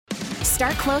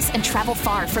Start close and travel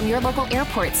far from your local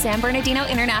airport, San Bernardino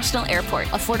International Airport.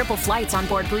 Affordable flights on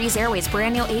board Breeze Airways'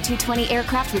 brand new A220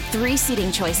 aircraft with 3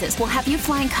 seating choices will have you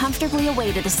flying comfortably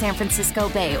away to the San Francisco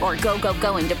Bay or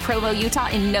going to Provo, Utah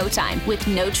in no time with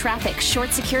no traffic,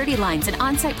 short security lines, and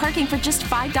on-site parking for just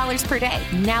 $5 per day.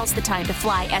 Now's the time to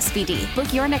fly SBD.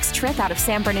 Book your next trip out of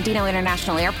San Bernardino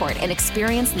International Airport and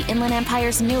experience the Inland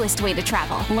Empire's newest way to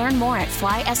travel. Learn more at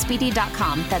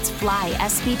flysbd.com. That's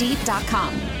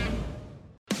flysbd.com.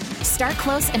 Start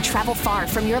close and travel far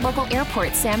from your local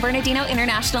airport, San Bernardino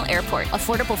International Airport.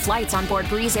 Affordable flights on board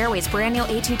Breeze Airways' brand new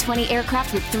A220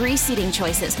 aircraft with 3 seating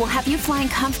choices will have you flying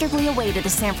comfortably away to the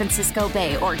San Francisco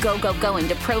Bay or going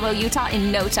to Provo, Utah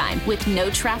in no time with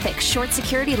no traffic, short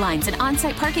security lines, and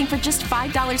on-site parking for just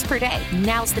 $5 per day.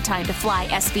 Now's the time to fly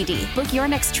SBD. Book your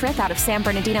next trip out of San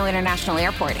Bernardino International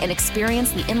Airport and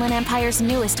experience the Inland Empire's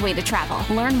newest way to travel.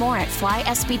 Learn more at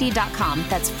flysbd.com.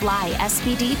 That's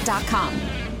flysbd.com.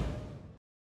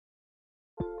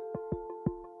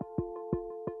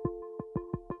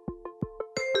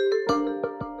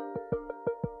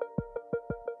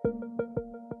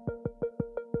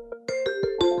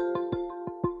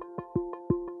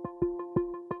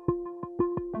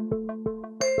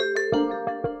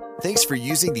 Thanks for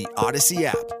using the Odyssey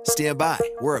app. Stand by.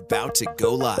 We're about to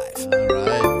go live.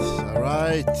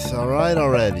 All right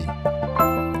already.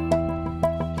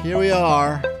 Here we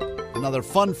are. Another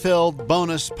fun-filled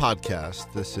bonus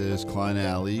podcast. This is Klein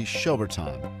Alley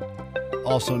Shovertime,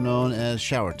 also known as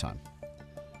Shower Time.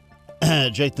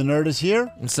 Jake the Nerd is here.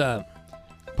 What's up?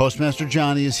 Postmaster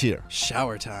Johnny is here.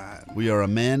 Shower time. We are a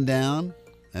man down,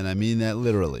 and I mean that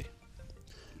literally.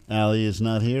 Allie is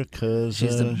not here because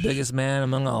she's the biggest man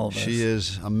among all of us. She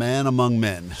is a man among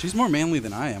men. She's more manly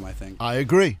than I am, I think. I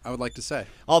agree. I would like to say.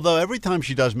 Although every time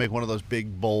she does make one of those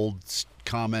big, bold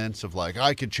comments of like,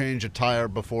 I could change a tire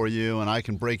before you and I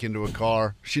can break into a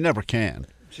car, she never can.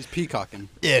 She's peacocking.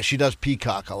 Yeah, she does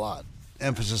peacock a lot.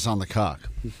 Emphasis on the cock.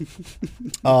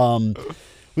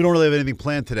 We don't really have anything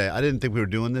planned today. I didn't think we were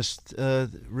doing this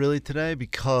really today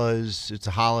because it's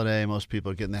a holiday. Most people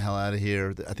are getting the hell out of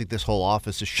here. I think this whole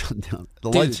office is shut down.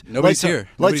 Nobody's here.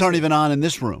 Lights aren't even on in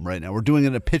this room right now. We're doing it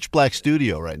in a pitch black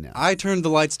studio right now. I turned the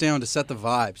lights down to set the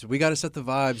vibes. We got to set the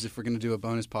vibes if we're going to do a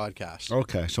bonus podcast.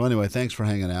 Okay. So anyway, thanks for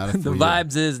hanging out. The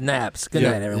vibes is naps. Good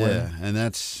night, everyone. Yeah, and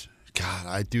that's, God,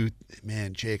 I do,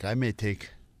 man, Jake, I may take,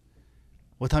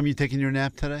 what time are you taking your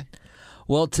nap today?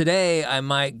 Well, today I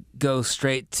might go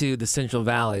straight to the Central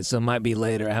Valley, so it might be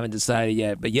later. I haven't decided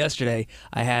yet. But yesterday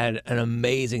I had an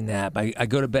amazing nap. I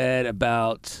go to bed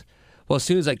about, well, as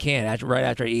soon as I can, right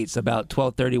after I eat, so about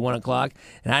 12:30, 1 o'clock,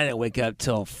 and I didn't wake up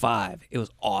till 5. It was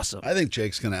awesome. I think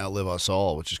Jake's going to outlive us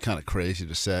all, which is kind of crazy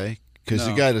to say. Because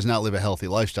the guy does not live a healthy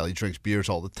lifestyle. He drinks beers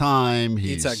all the time.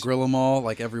 He eats at Grill 'em All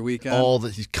like every weekend.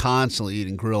 He's constantly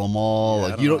eating Grill 'em All.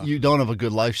 Yeah, like you don't have a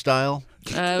good lifestyle.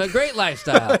 A great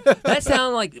lifestyle. That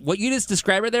sounded like what you just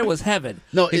described right there was heaven.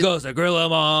 No, he goes to Grill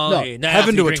 'em All.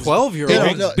 Heaven to a 12-year-old.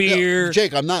 He drinks beer. No,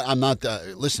 Jake, I'm not.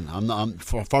 Listen, I'm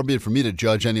far be it for me to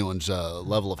judge anyone's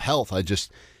level of health. I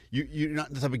just. You're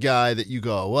not the type of guy that you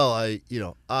go, well,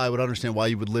 I would understand why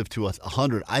you would live to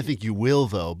 100. I think you will,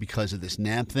 though, because of this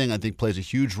nap thing. I think plays a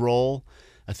huge role.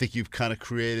 I think you've kind of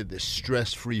created this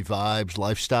stress-free vibes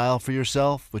lifestyle for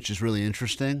yourself, which is really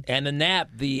interesting. And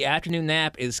the afternoon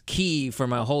nap is key for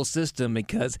my whole system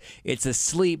because it's a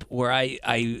sleep where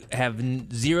I have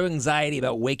zero anxiety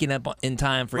about waking up in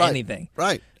time for anything.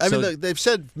 Right. I mean, they've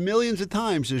said millions of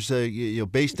times there's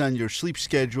based on your sleep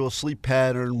schedule, sleep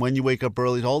pattern, when you wake up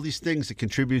early, all these things that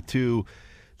contribute to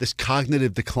this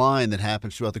cognitive decline that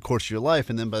happens throughout the course of your life.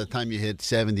 And then by the time you hit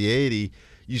 70, 80,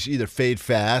 you either fade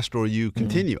fast or you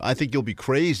continue. I think you'll be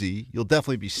crazy. You'll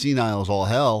definitely be senile as all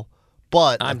hell.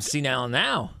 But I'm senile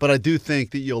now. But I do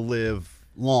think that you'll live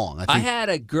long. I had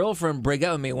a girlfriend break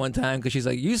up with me one time because she's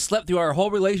like, you slept through our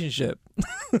whole relationship.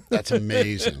 That's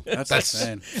amazing. That's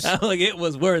insane. I'm like, it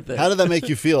was worth it. How did that make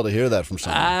you feel to hear that from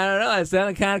someone? I don't know. It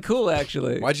sounded kind of cool,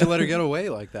 actually. Why'd you let her get away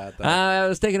like that, though? I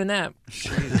was taking a nap.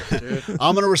 Jesus, dude.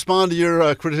 I'm going to respond to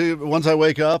your criticism. Once I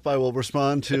wake up, I will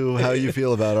respond to how you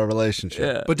feel about our relationship.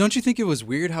 Yeah. But don't you think it was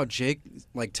weird how Jake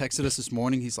texted us this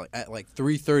morning? He's like at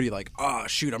 3:30, like, oh,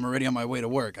 shoot, I'm already on my way to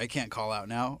work. I can't call out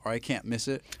now, or I can't miss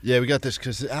it. Yeah, we got this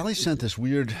because Allie sent this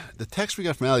weird. The text we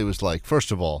got from Allie was like,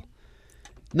 first of all,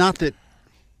 not that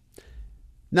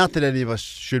any of us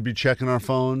should be checking our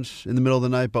phones in the middle of the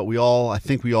night, but I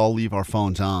think we all leave our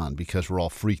phones on because we're all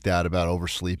freaked out about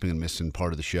oversleeping and missing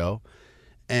part of the show.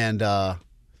 And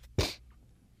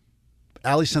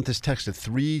Allie sent this text at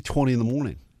 3:20 in the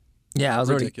morning. Yeah,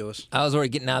 ridiculous. I was already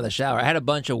getting out of the shower. I had a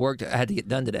bunch of work I had to get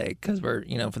done today because we're,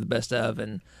 for the best of,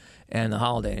 and and the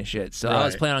holiday and shit. So I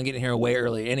was Right. planning on getting here way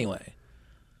early anyway.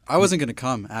 I wasn't going to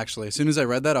come, actually. As soon as I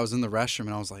read that, I was in the restroom,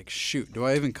 and I was like, shoot, do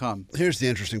I even come? Here's the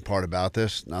interesting part about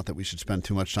this. Not that we should spend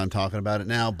too much time talking about it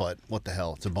now, but what the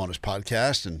hell? It's a bonus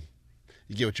podcast, and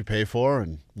you get what you pay for.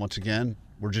 And once again,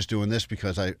 we're just doing this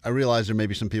because I realize there may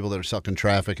be some people that are stuck in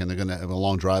traffic, and they're going to have a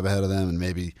long drive ahead of them, and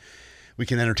maybe we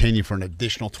can entertain you for an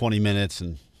additional 20 minutes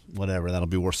and whatever. That'll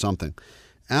be worth something.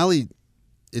 Allie,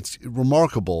 it's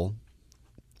remarkable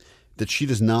that she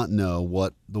does not know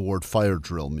what the word fire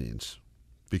drill means.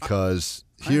 Because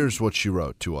here's what she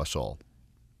wrote to us all.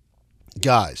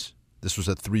 Guys, this was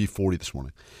at 3:40 this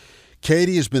morning.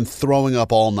 Katie has been throwing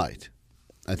up all night.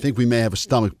 I think we may have a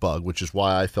stomach bug, which is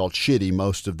why I felt shitty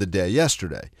most of the day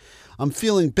yesterday. I'm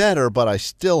feeling better, but I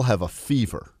still have a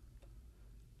fever.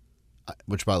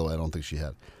 Which, by the way, I don't think she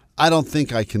had. I don't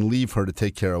think I can leave her to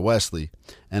take care of Wesley,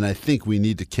 and I think we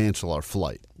need to cancel our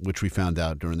flight, which we found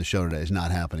out during the show today is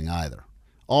not happening either.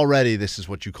 Already, this is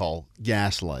what you call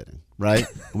gaslighting, right?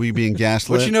 We being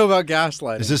gaslit. What you know about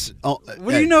gaslighting? Is this? Oh,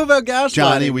 What do you know about gaslighting?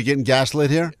 Johnny? We getting gaslit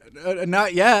here?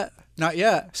 Not yet. Not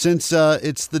yet. Since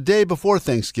it's the day before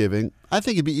Thanksgiving, I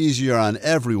think it'd be easier on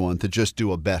everyone to just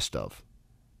do a best of.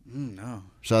 No.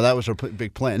 So that was our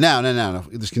big plan. Now,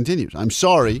 this continues. I'm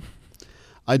sorry.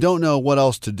 I don't know what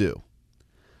else to do.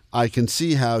 I can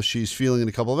see how she's feeling in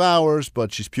a couple of hours,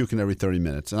 but she's puking every 30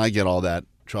 minutes, and I get all that.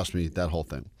 Trust me, that whole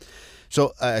thing.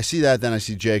 So I see that. Then I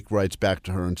see Jake writes back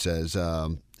to her and says,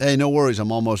 hey, no worries.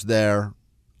 I'm almost there.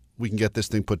 We can get this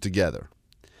thing put together.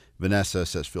 Vanessa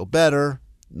says, feel better.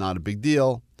 Not a big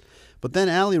deal. But then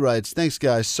Allie writes, thanks,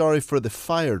 guys. Sorry for the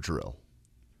fire drill.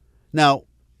 Now,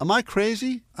 am I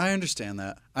crazy? I understand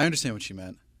that. I understand what she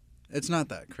meant. It's not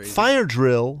that crazy. Fire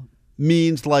drill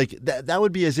means like that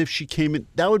would be as if she came in.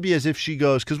 That would be as if she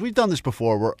goes, because we've done this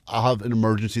before where I'll have an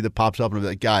emergency that pops up and I'll be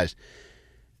like, guys,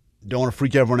 don't want to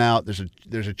freak everyone out. There's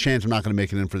a chance I'm not going to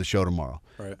make it in for the show tomorrow.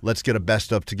 Right. Let's get a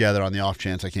best of together on the off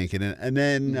chance I can't get in. And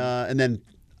then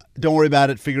don't worry about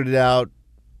it. Figured it out.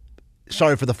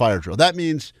 Sorry for the fire drill. That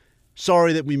means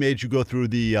sorry that we made you go through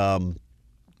the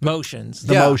Motions.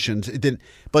 motions. It didn't.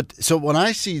 But so when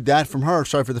I see that from her,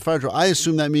 sorry for the fire drill, I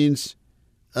assume that means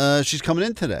she's coming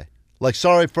in today. Like,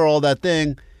 sorry for all that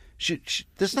thing.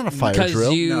 That's not a fire drill.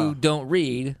 Because you don't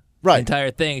read entire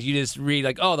things. You just read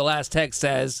like, oh, the last text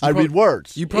says. I read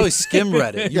words. You probably skim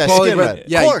read it. Yeah, probably skim read it.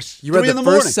 Yeah, of course. You read 3 the in the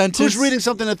first morning. sentence. Who's reading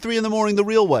something at 3 in the morning the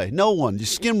real way? No one. You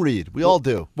skim read. We all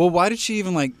do. Well, why did she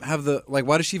even why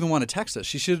did she even want to text us?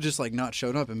 She should have just not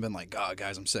shown up and been like, oh,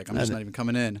 guys, I'm sick. I'm just not even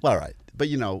coming in. All right. But,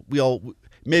 we all,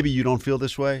 maybe you don't feel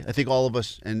this way. I think all of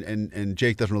us, and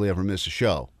Jake doesn't really ever miss a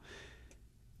show.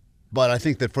 But I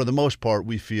think that for the most part,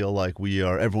 we feel like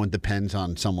everyone depends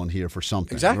on someone here for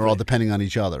something. Exactly. We're all depending on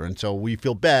each other. And so we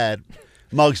feel bad.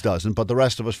 Muggs doesn't, but the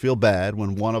rest of us feel bad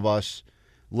when one of us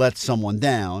lets someone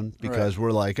down because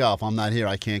we're like, oh, if I'm not here,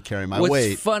 I can't carry my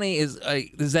weight. What's funny is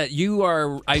that you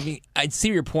are. I mean, I see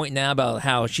your point now about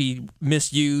how she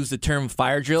misused the term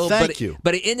fire drill. Thank you.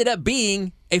 But it ended up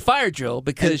being a fire drill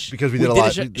because we did a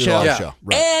live show. show.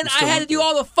 Right. And I had to do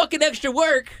all the fucking extra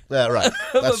work. Yeah, right.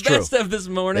 That's the true. best of this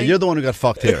morning. Yeah, you're the one who got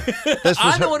fucked here.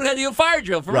 I'm the one who had to do a fire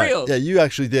drill for real. Yeah, you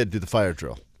actually did do the fire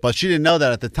drill. But she didn't know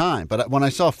that at the time. But when I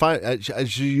saw fire,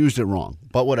 she used it wrong.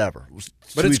 But whatever.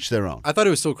 To each their own. I thought it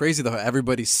was so crazy, though, how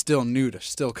everybody still knew to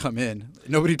still come in.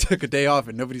 Nobody took a day off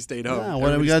and nobody stayed home. Yeah,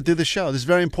 well, we got to do the show. This is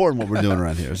very important what we're doing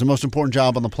around here. It's the most important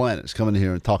job on the planet. It's coming in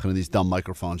here and talking to these dumb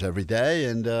microphones every day.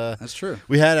 And that's true.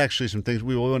 We had actually some things.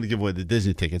 We wanted to give away the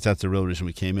Disney tickets. That's the real reason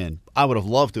we came in. I would have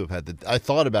loved to have had I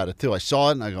thought about it, too. I saw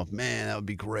it, and I go, man, that would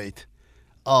be great.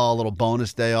 Oh, a little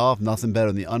bonus day off. Nothing better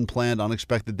than the unplanned,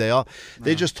 unexpected day off. No.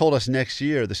 They just told us next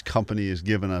year this company is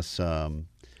giving us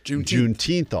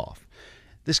Juneteenth off.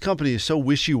 This company is so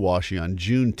wishy-washy on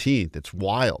Juneteenth. It's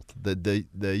wild. The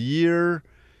year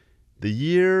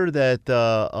that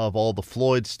of all the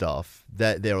Floyd stuff,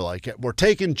 that they were like, we're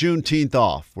taking Juneteenth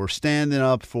off. We're standing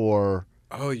up for...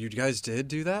 Oh, you guys did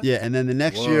do that? Yeah, and then the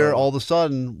next year, all of a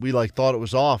sudden, we thought it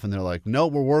was off, and they're like, "No,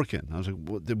 we're working." I was like,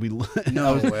 what, "Did we?"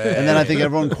 No way. And then I think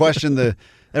everyone questioned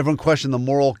the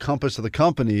moral compass of the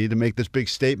company to make this big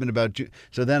statement about.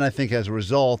 So then I think as a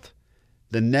result,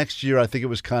 the next year I think it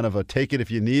was kind of a take it if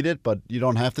you need it, but you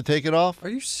don't have to take it off. Are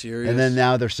you serious? And then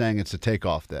now they're saying it's a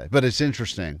takeoff day, but it's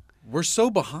interesting. We're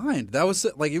so behind. That was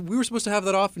we were supposed to have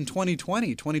that off in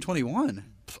 2020, 2021.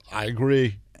 I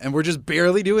agree. And we're just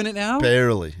barely doing it now?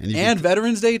 Barely. And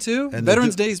Veterans Day, too? And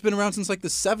Veterans Day's been around since the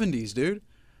 70s, dude.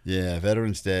 Yeah,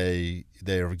 Veterans Day,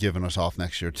 they are giving us off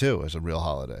next year, too, as a real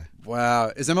holiday.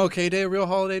 Wow. Is MLK Day a real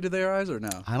holiday to their eyes or no?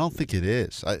 I don't think it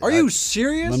is. Are you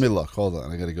serious? Let me look. Hold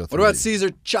on. I got to go through What about these.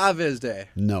 Cesar Chavez Day?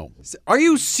 No. Are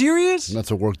you serious? That's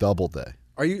a work double day.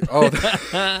 Are you? Oh,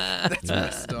 that's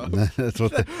messed up. That's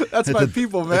what That's my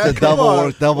people, man. It's a Come double on.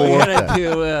 work, double We work gotta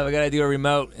day. we gotta do a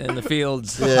remote in the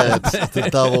fields. Yeah, it's a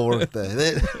double work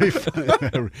day.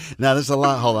 Now, there's a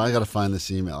lot. Hold on. I got to find this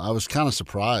email. I was kind of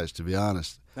surprised, to be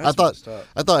honest. That's messed up.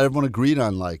 I thought everyone agreed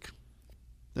on, like,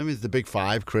 that means the big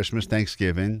five: Christmas,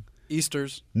 Thanksgiving,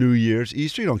 Easter's. New Year's.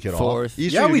 Easter, you don't get Fourth. off.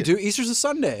 Easter, Yeah, you we get- do. Easter's a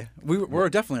Sunday. We're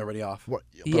definitely already off. But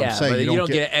Yeah, I'm saying but you don't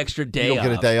get an extra day You don't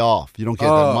get a off. day off. You don't get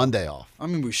Oh. the Monday off. I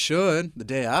mean, we should the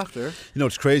day after. You know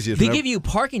what's crazy is They whenever- give you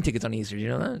parking tickets on Easter. You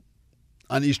know that?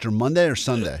 on Easter Monday or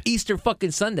Sunday. Easter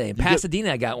fucking Sunday. In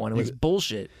Pasadena, I got one. It was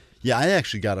bullshit. Yeah, I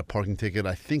actually got a parking ticket,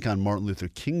 I think, on Martin Luther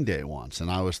King Day once,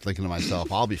 and I was thinking to myself,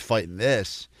 I'll be fighting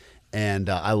this, and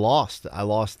I lost. I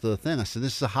lost the thing. I said,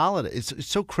 this is a holiday. It's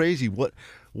so crazy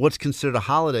what's considered a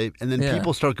holiday, and then Yeah.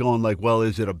 people start going like, well,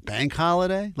 is it a bank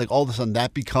holiday? Like all of a sudden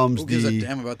that becomes Who gives the a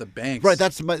damn about the banks? right.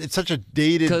 It's such a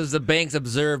dated. Because the bank's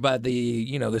observed by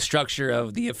the structure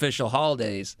of the official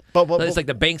holidays. But It's like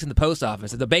the banks and the post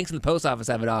office. If the banks and the post office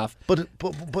have it off, But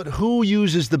who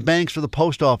uses the banks or the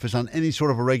post office on any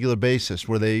sort of a regular basis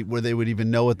where they would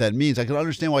even know what that means? I can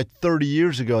understand why 30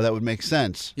 years ago that would make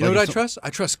sense. You know Like, what I it's- trust? I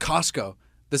trust Costco.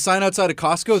 The sign outside of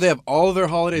Costco, they have all of their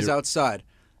holidays outside.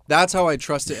 That's how I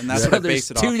trust it, and that's what I there's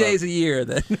base it off 2 days of. a year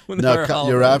that when No, there are you're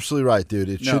holidays. absolutely right, dude.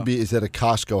 It No. should be. Is that a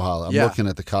Costco holiday? I'm Yeah. looking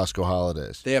at the Costco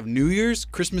holidays. They have New Year's,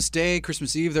 Christmas Day,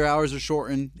 Christmas Eve. Their hours are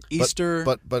shortened. Easter.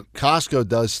 But Costco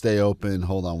does stay open.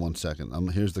 Hold on one second.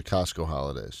 Here's the Costco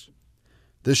holidays.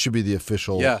 This should be the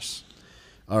official. yes.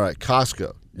 All right,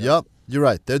 Costco. Yep, you're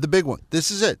right. They're the big one.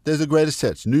 This is it. They're the greatest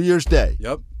hits. New Year's Day,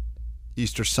 Yep.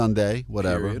 Easter Sunday,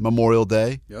 whatever, Period. Memorial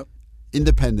Day, Yep.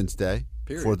 Independence Day,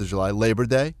 Period. 4th of July, Labor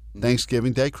Day,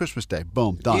 Thanksgiving Day, Christmas Day.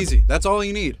 Boom, done. Easy. That's all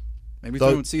you need. Maybe Those-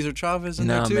 throw in Cesar Chavez in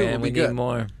No, there too. man, We'll we be good. need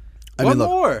more. I What mean, look,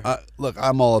 more? Look,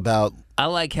 I'm all about. I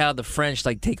like how the French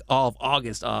take all of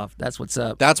August off. That's what's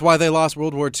up. That's why they lost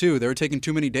World War II. They were taking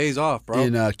too many days off, bro.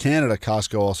 In Canada,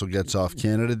 Costco also gets off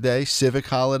Canada Day, Civic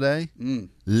Holiday, Mm.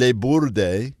 Labor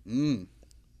Day,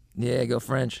 Yeah, go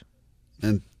French.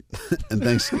 and and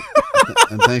Thanksgiving.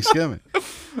 and Thanksgiving.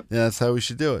 Yeah, that's how we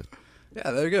should do it.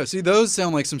 Yeah, there you go. See, those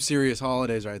sound like some serious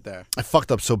holidays right there. I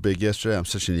fucked up so big yesterday. I'm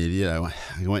such an idiot.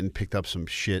 I went and picked up some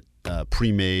shit,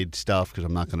 pre-made stuff because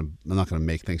I'm not gonna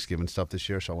make Thanksgiving stuff this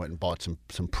year. So I went and bought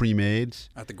some pre-mades.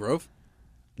 At the Grove?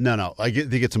 No, they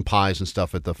get some pies and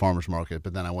stuff at the farmers market.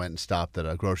 But then I went and stopped at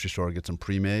a grocery store to get some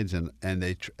pre-mades, and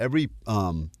they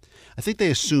I think they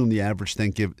assume the average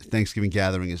Thanksgiving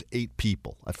gathering is 8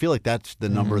 people. I feel like that's the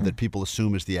number that people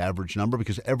assume is the average number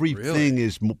because everything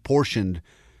is portioned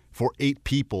for 8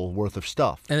 people worth of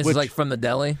stuff. And this which- is like from the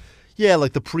deli. yeah,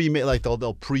 like the pre-made, like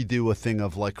they'll pre-do a thing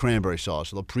of like cranberry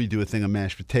sauce, or they'll pre-do a thing of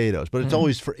mashed potatoes, but it's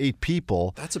always for 8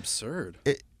 people. That's absurd.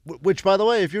 Which, by the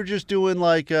way, if you're just doing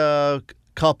like a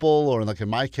couple, or like in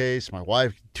my case, my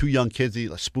wife, 2 young kids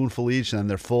eat a spoonful each, and then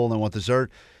they're full and they want dessert.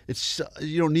 It's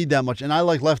you don't need that much, and I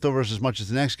like leftovers as much as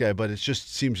the next guy, but it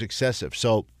just seems excessive.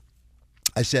 So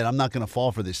I said I'm not going to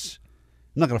fall for this.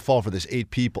 I'm not going to fall for this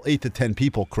 8 to 10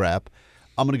 people crap.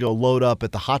 I'm going to go load up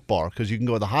at the hot bar because you can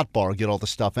go to the hot bar and get all the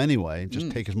stuff anyway and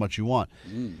just take as much you want.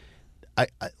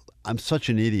 I'm such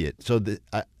an idiot. So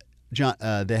John,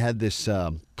 they had this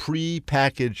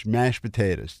pre-packaged mashed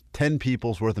potatoes, 10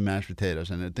 people's worth of mashed potatoes,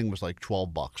 and the thing was like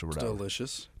 $12 or whatever.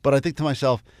 Delicious. But I think to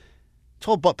myself,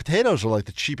 $12 potatoes are like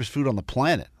the cheapest food on the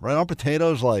planet, right? Aren't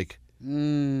potatoes like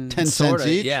 10 cents Sorta,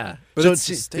 each? yeah. But So it's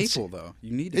a staple, though.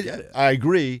 You need to get it. I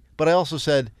agree, but I also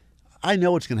said, I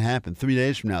know what's going to happen. 3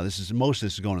 days from now, most of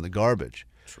this is going in the garbage.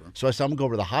 True. So I said, I'm going to go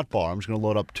over to the hot bar. I'm just going to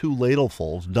load up 2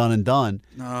 ladlefuls, done and done.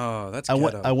 No, that's I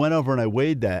ghetto. went over and I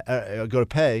weighed that. I go to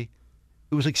pay.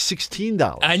 It was like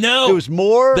 $16. I know. It was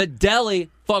more. The deli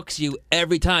fucks you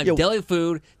every time. Yeah. Deli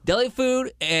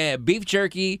food, and beef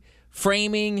jerky,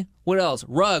 framing. What else?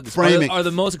 Rugs Framing. are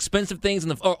the most expensive things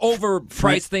or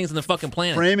overpriced things on the fucking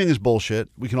planet. Framing is bullshit.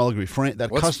 We can all agree.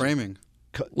 What's framing?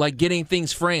 Like getting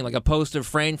things framed, like a poster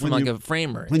framed from When like you- a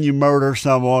framer. When you murder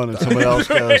someone and somebody else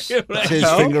goes, his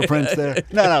fingerprints there.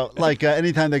 No, like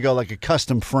anytime they go like a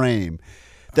custom frame,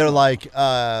 they're like,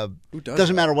 does doesn't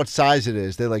that? matter what size it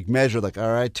is. They like measure like,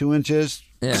 all right, 2 inches,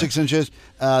 Yeah. 6 inches,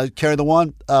 carry the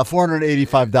one,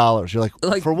 $485. You're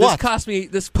like for what?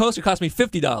 This poster cost me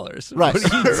 $50. Right, What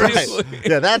do you do? right.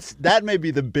 Yeah, that may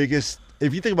be the biggest.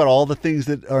 If you think about all the things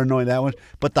that are annoying that much,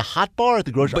 but the hot bar at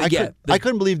the grocery, But yeah, I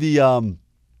couldn't believe the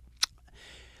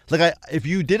Like if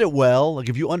you did it well, like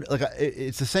if you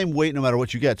it's the same weight no matter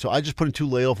what you get. So I just put in 2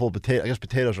 ladlefuls of potatoes. I guess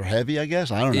potatoes are heavy. I don't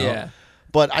know. Yeah.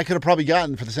 But I could have probably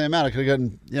gotten for the same amount. I could have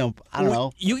gotten, I don't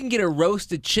know. You can get a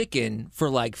roasted chicken for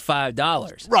like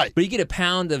 $5. Right. But you get a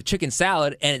pound of chicken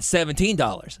salad and it's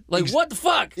 $17. Like, what the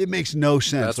fuck? It makes no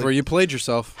sense. That's where you played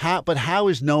yourself. How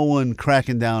is no one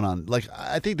cracking down on? Like,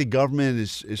 I think the government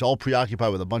is all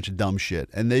preoccupied with a bunch of dumb shit,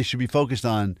 and they should be focused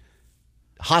on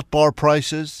hot bar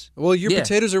prices. Well, your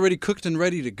potatoes are already cooked and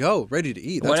ready to go, ready to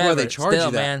eat. That's why they charge Still,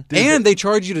 you that. man. And they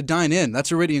charge you to dine in.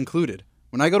 That's already included.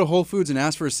 When I go to Whole Foods and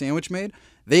ask for a sandwich made,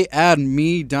 they add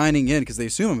me dining in because they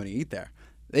assume I'm going to eat there.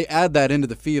 They add that into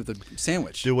the fee of the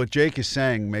sandwich. Dude, what Jake is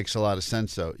saying makes a lot of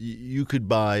sense, though. You could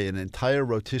buy an entire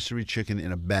rotisserie chicken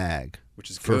in a bag, which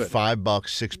is for good. $5,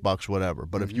 $6, whatever.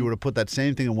 But if you were to put that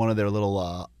same thing in one of their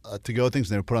little to-go things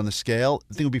and they were put on the scale,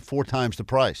 the thing would be 4 times the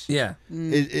price. Yeah.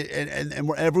 And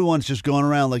where everyone's just going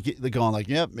around like they're going like,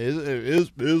 yep, it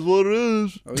is what it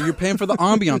is. Oh, you're paying for the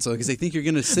ambiance though, because they think you're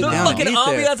going to sit The down and fucking eat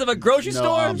ambiance there. of a grocery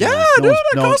store? ambiance. Yeah, dude,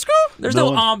 at Costco. There's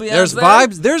no ambiance There's there.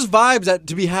 vibes. There's vibes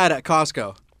to be had at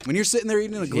Costco. When you're sitting there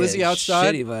eating a glizzy Yeah,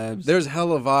 outside, shitty vibes. there's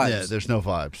hella vibes. Yeah, there's no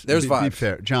vibes. There's Be vibes.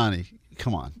 fair. Johnny,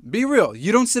 come on. Be real.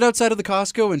 You don't sit outside of the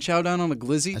Costco and chow down on a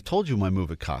glizzy. I told you my move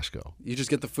at Costco. You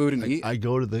just get the food and eat. I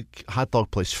go to the hot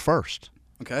dog place first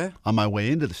Okay. on my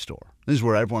way into the store. This is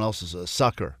where everyone else is a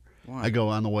sucker. Why? I go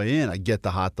on the way in, I get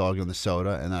the hot dog and the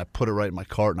soda, and I put it right in my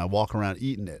cart, and I walk around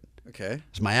eating it. Okay.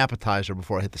 It's my appetizer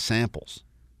before I hit the samples.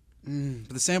 But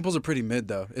the samples are pretty mid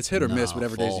though. It's hit or miss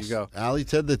whatever days you go. Ali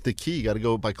said that the key, you got to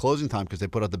go by closing time because they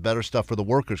put out the better stuff for the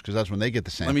workers because that's when they get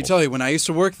the samples. Let me tell you, when I used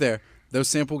to work there, those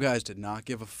sample guys did not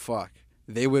give a fuck.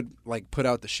 They would like put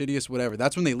out the shittiest whatever.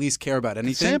 That's when they least care about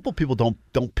anything. Sample people don't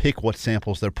pick what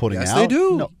samples they're putting out. Yes, they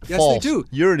do. No, Yes, false. they do.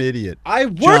 You're an idiot. I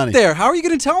worked Johnny, there. How are you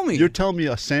going to tell me? You're telling me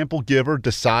a sample giver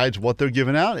decides what they're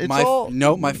giving out? It's all...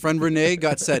 No, my friend Renee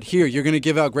got said, here, you're going to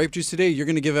give out grape juice today. You're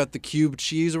going to give out the cube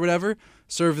cheese or whatever.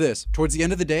 Serve this. Towards the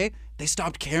end of the day, they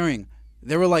stopped caring.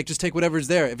 They were like, just take whatever's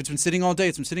there. If it's been sitting all day,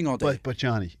 it's been sitting all day. But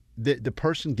Johnny, the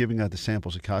person giving out the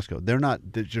samples at Costco,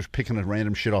 they're just picking a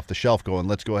random shit off the shelf going,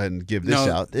 let's go ahead and give this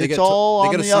out. They It's get all they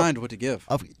on get the assigned what to give.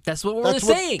 That's what we're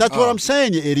saying. That's what I'm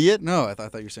saying, you idiot. No, I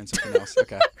thought you were saying something else.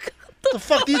 Okay. What the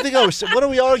fuck do you think I was saying? What are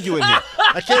we arguing here?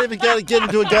 I can't even get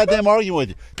into a goddamn argument with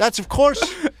you. That's, of course,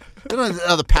 they don't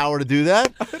have the power to do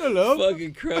that. I don't know.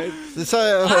 Fucking Christ. It's,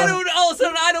 I don't. All of a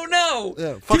sudden, I don't know.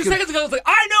 Yeah, 2 fucking- seconds ago, I was like,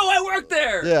 I know, I worked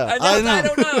there. Yeah, I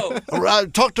don't know.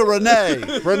 Talk to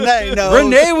Renee. Renee knows.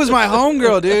 Renee was my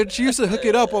homegirl, dude. She used to hook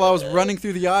it up while I was running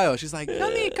through the aisle. She's like,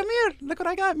 Nani, come here. Look what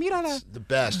I got. Mírala. The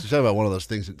best. You talk about one of those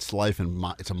things. It's life and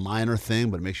it's a minor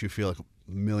thing, but it makes you feel like $1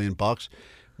 million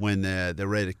when they're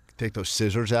ready to take those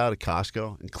scissors out at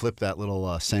Costco and clip that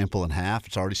little sample in half.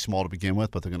 It's already small to begin with,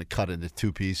 but they're going to cut it into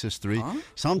 2 pieces, 3. Huh?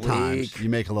 Sometimes you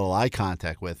make a little eye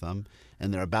contact with them,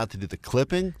 and they're about to do the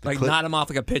clipping. Knot him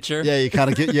off like a pitcher. Yeah, you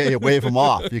kind of you wave them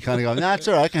off. You kind of go, nah, it's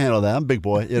all right, I can handle that. I'm a big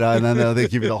boy, and then they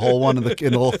give you the whole one in the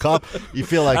little cup. You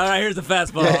feel like, All right, here's the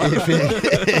fastball.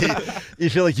 you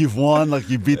feel like you've won, like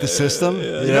you beat the system.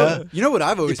 Yeah. You know what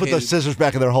I've You always put hated? those scissors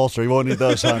back in their holster. You won't need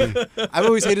those, honey. I've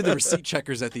always hated the receipt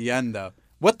checkers at the end, though.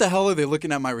 What the hell are they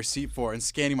looking at my receipt for and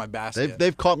scanning my basket?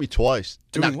 They've caught me twice.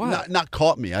 Doing what? Not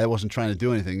caught me. I wasn't trying to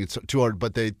do anything. It's too hard.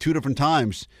 But 2 different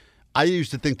times. I used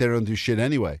to think they don't do shit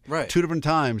anyway. Right. 2 different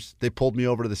times they pulled me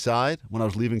over to the side when I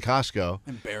was leaving Costco,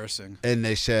 Embarrassing. and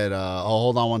they said, "Oh,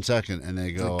 hold on 1 second," and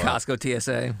they go, Costco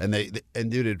TSA.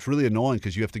 and dude, it's really annoying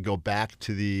because you have to go back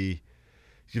to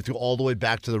you have to go all the way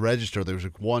back to the register. There was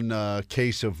like 1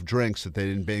 case of drinks that they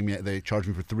didn't bang me. They charged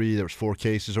me for 3. There was 4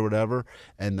 cases or whatever,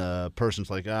 and the person's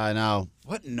like, no.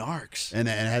 What narcs? And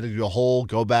I had to do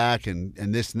go back and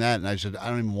this and that. And I said, I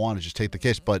don't even want to just take the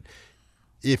case. But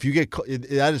if you get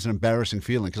that is an embarrassing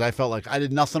feeling because I felt like I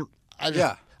did nothing.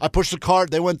 I pushed the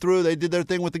cart. They went through. They did their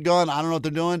thing with the gun. I don't know what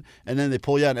they're doing. And then they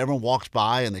pull you out, and everyone walks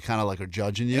by, and they kind of like are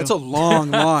judging you. It's a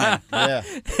long line. Yeah.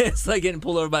 It's like getting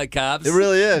pulled over by cops. It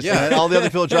really is. Yeah. Man. All the other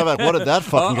people drive like, what did that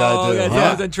fucking guy do?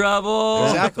 Guy's in trouble.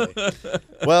 Exactly.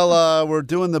 Well, we're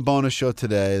doing the bonus show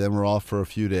today. Then we're off for a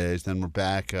few days. Then we're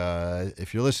back.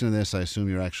 If you're listening to this, I assume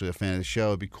you're actually a fan of the show.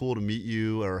 It'd be cool to meet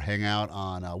you or hang out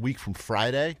on a week from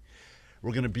Friday.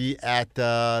 We're going to be at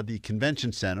the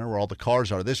convention center where all the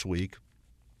cars are this week.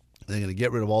 They're going to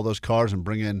get rid of all those cars and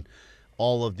bring in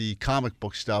all of the comic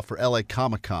book stuff for LA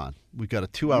Comic Con. We've got a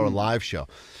 2-hour live show.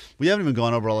 We haven't even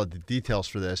gone over all of the details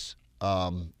for this.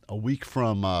 A week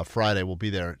from Friday, we'll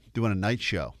be there doing a night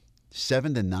show,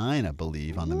 7 to 9, I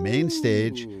believe, on the main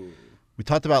stage. We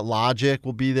talked about Logic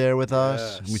will be there with us.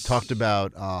 Yes. And we talked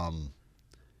about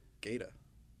Gata.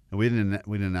 And we didn't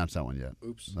announce that one yet.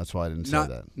 Oops. That's why I didn't say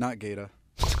that. Not Gata.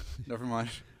 Never mind.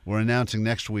 We're announcing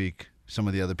next week some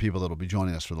of the other people that will be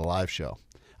joining us for the live show.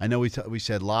 I know we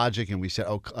said Logic and we said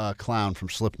Clown from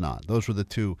Slipknot. Those were the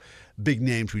two big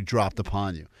names we dropped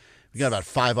upon you. We got about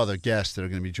 5 other guests that are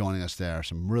going to be joining us there.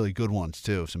 Some really good ones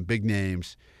too. Some big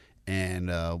names, and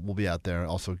we'll be out there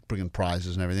also bringing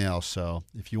prizes and everything else. So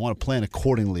if you want to plan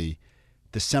accordingly,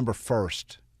 December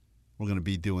 1st, we're going to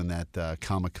be doing that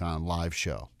Comic-Con live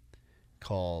show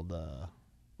called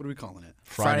What are we calling it?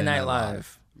 Friday Night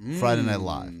Live. Friday Night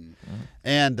Live.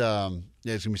 And there's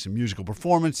going to be some musical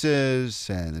performances,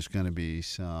 and there's going to be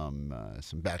some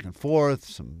back and forth,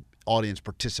 some audience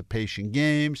participation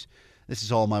games. This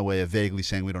is all my way of vaguely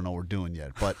saying we don't know what we're doing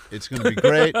yet, but it's going to be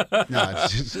great. No,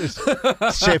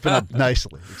 it's shaping up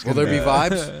nicely. Will there be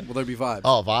vibes? Will there be vibes?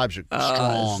 Oh, vibes are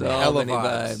strong. So Hella many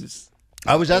vibes.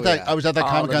 I was at that. yeah. I was at that All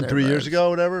Comic-Con in 3 their years vibes. ago, or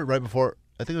whatever, right before.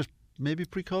 I think it was maybe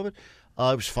pre-COVID.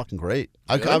 It was fucking great.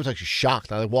 I was actually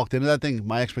shocked. I walked into that thing.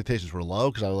 My expectations were low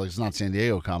because I was like, it's not San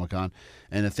Diego Comic-Con,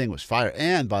 and the thing was fire.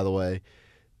 And by the way,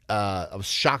 I was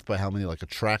shocked by how many you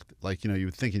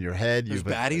would think in your head. There's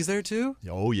baddies there too?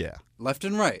 Oh yeah, Left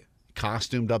and right.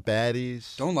 costumed up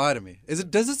baddies. Don't lie to me.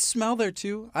 Does it smell there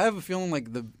too? I have a feeling like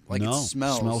No, it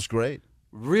smells. Smells great.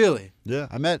 Really? Yeah,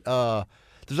 I met.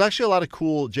 There's actually a lot of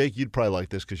cool. Jake, you'd probably like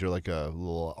this because you're like a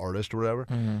little artist or whatever.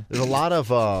 Mm-hmm. There's a lot of.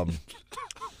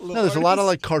 There's a lot of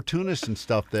like cartoonists and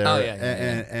stuff there. Oh,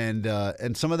 yeah.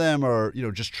 And some of them are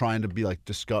just trying to be like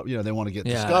discover. They want to get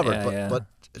discovered, but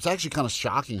it's actually kind of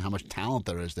shocking how much talent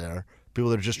there is there. People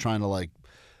that are just trying to like.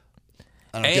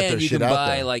 Get their And you shit can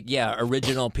out buy there.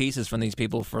 original pieces from these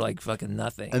people for like fucking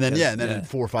nothing. And then in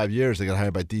 4 or 5 years they got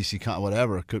hired by DC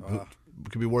whatever. It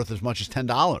could be worth as much as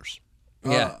 $10.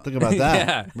 Yeah. Think about that.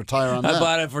 Yeah. Retire on that. I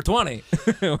bought it for 20.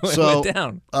 So Went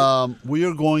down. we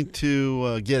are going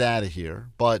to get out of here.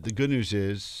 But the good news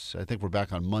is I think we're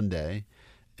back on Monday,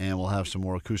 and we'll have some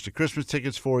more acoustic Christmas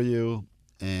tickets for you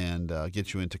and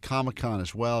get you into Comic-Con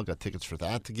as well. Got tickets for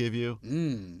that to give you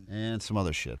and some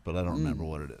other shit, but I don't remember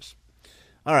what it is.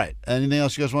 All right. Anything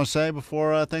else you guys want to say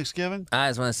before Thanksgiving? I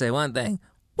just want to say one thing.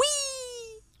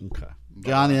 Whee! Okay.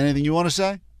 Johnny, anything you want to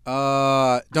say?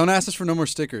 Don't ask us for no more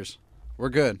stickers. We're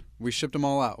good. We shipped them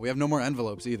all out. We have no more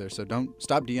envelopes either, so don't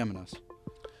stop DMing us.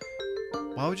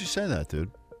 Why would you say that,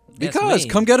 dude? That's Because me.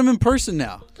 come get them in person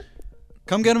now.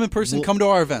 Come get them in person. Come to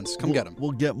our events. Come get them.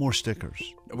 We'll get more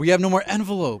stickers. We have no more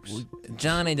envelopes.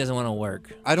 Johnny doesn't want to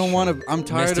work. I don't want to. I'm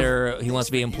tired of. He wants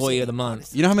to be employee of the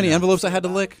month. You know how many envelopes I had to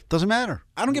lick? Doesn't matter.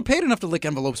 I don't get paid enough to lick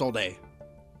envelopes all day.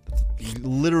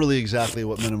 Literally exactly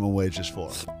what minimum wage is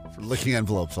for licking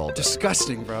envelopes all day.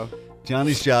 Disgusting, bro.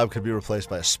 Johnny's job could be replaced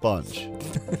by a sponge.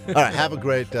 All right, have a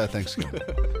great Thanksgiving.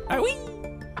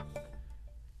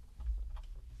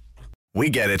 We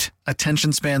get it.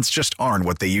 Attention spans just aren't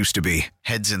what they used to be.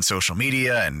 Heads in social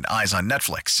media and eyes on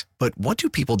Netflix. But what do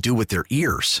people do with their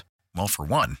ears? Well, for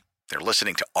one, they're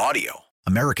listening to audio.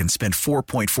 Americans spend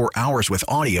 4.4 hours with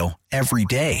audio every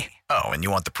day. Oh, and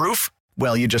you want the proof?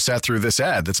 Well, you just sat through this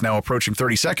ad that's now approaching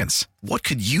 30 seconds. What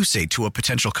could you say to a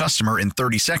potential customer in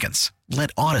 30 seconds?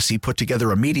 Let Odyssey put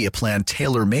together a media plan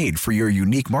tailor-made for your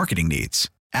unique marketing needs.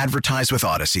 Advertise with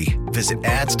Odyssey. Visit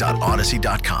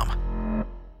ads.odyssey.com.